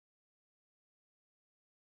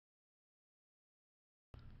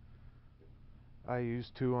I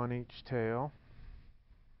use 2 on each tail.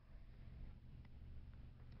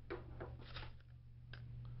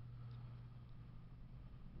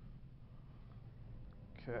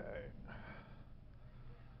 Okay.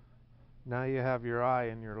 Now you have your eye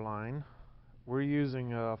in your line. We're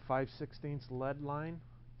using a 5/16 lead line.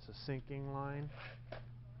 It's a sinking line.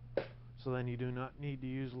 So then you do not need to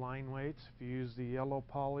use line weights. If you use the yellow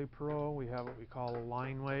Poly Pro, we have what we call a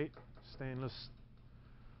line weight, stainless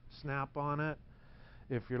snap on it.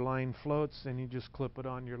 If your line floats, then you just clip it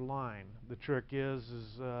on your line. The trick is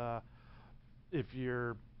if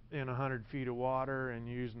you're in 100 feet of water and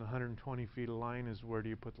you're using 120 feet of line, is where do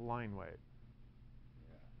you put the line weight?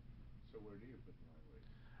 Yeah. So where do you put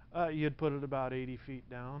the line weight? You'd put it about 80 feet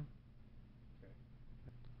down. Okay.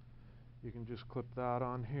 You can just clip that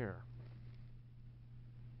on here.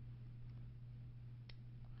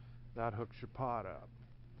 That hooks your pot up.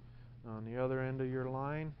 Now on the other end of your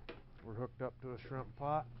line, we're hooked up to a shrimp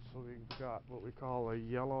pot, so we've got what we call a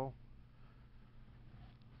yellow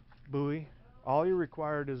buoy. All you're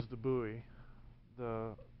required is the buoy.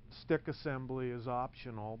 The stick assembly is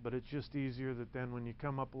optional, but it's just easier that then when you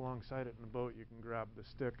come up alongside it in the boat, you can grab the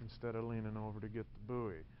stick instead of leaning over to get the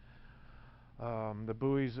buoy. The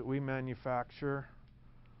buoys that we manufacture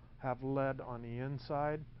have lead on the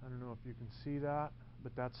inside. I don't know if you can see that,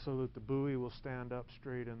 but that's so that the buoy will stand up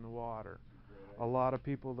straight in the water. A lot of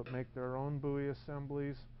people that make their own buoy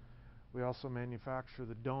assemblies, we also manufacture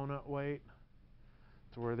the donut weight,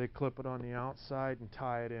 to where they clip it on the outside and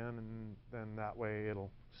tie it in, and then that way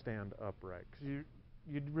it'll stand upright. Because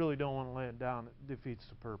you really don't want to lay it down; it defeats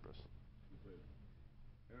the purpose.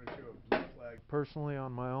 I'm going to show a blue flag. Personally,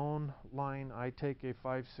 on my own line, I take a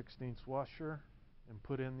 5/16 washer and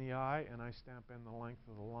put in the eye, and I stamp in the length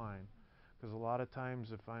of the line. Because a lot of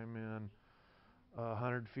times, if I'm in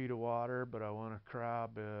 100 feet of water, but I want to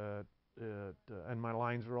crab and my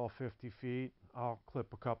lines are all 50 feet, I'll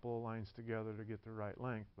clip a couple of lines together to get the right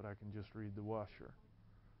length, but I can just read the washer.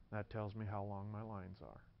 That tells me how long my lines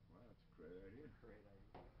are. Wow, that's a great idea. Great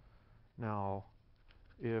idea. Now,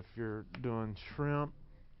 if you're doing shrimp,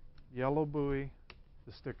 yellow buoy,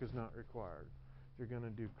 the stick is not required. If you're going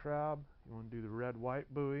to do crab, you want to do the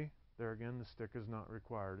red-white buoy. There again, the stick is not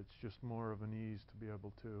required. It's just more of an ease to be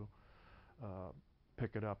able to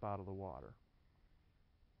pick it up out of the water.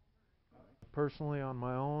 Personally, on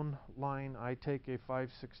my own line, I take a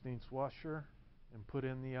 5/16 washer and put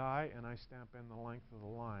in the eye, and I stamp in the length of the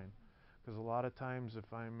line. Because a lot of times,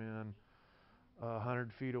 if I'm in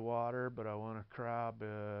 100 feet of water, but I want to crab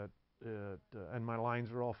and my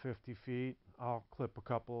lines are all 50 feet, I'll clip a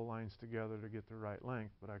couple of lines together to get the right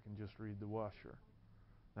length, but I can just read the washer.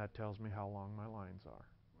 That tells me how long my lines are.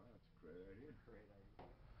 Wow, that's a great idea. Great idea.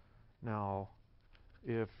 Now,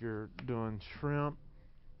 if you're doing shrimp,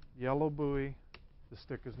 yellow buoy, the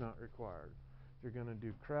stick is not required. If you're going to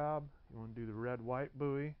do crab, you want to do the red-white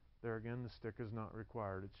buoy. There again, the stick is not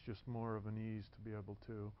required. It's just more of an ease to be able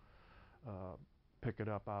to pick it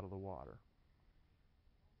up out of the water.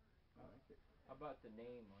 I like it. How about the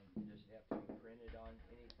name? Does it have to be printed on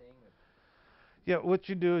anything? Yeah, what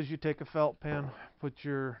you do is you take a felt pen, put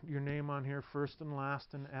your name on here, first and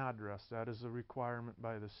last, and address. That is a requirement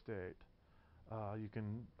by the state. You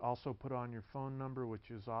can also put on your phone number, which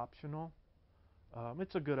is optional.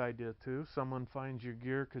 It's a good idea too. Someone finds your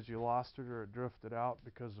gear because you lost it or it drifted out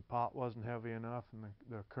because the pot wasn't heavy enough and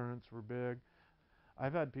the currents were big.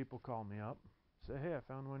 I've had people call me up, say, hey, I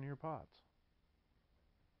found one of your pots.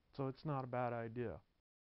 So it's not a bad idea.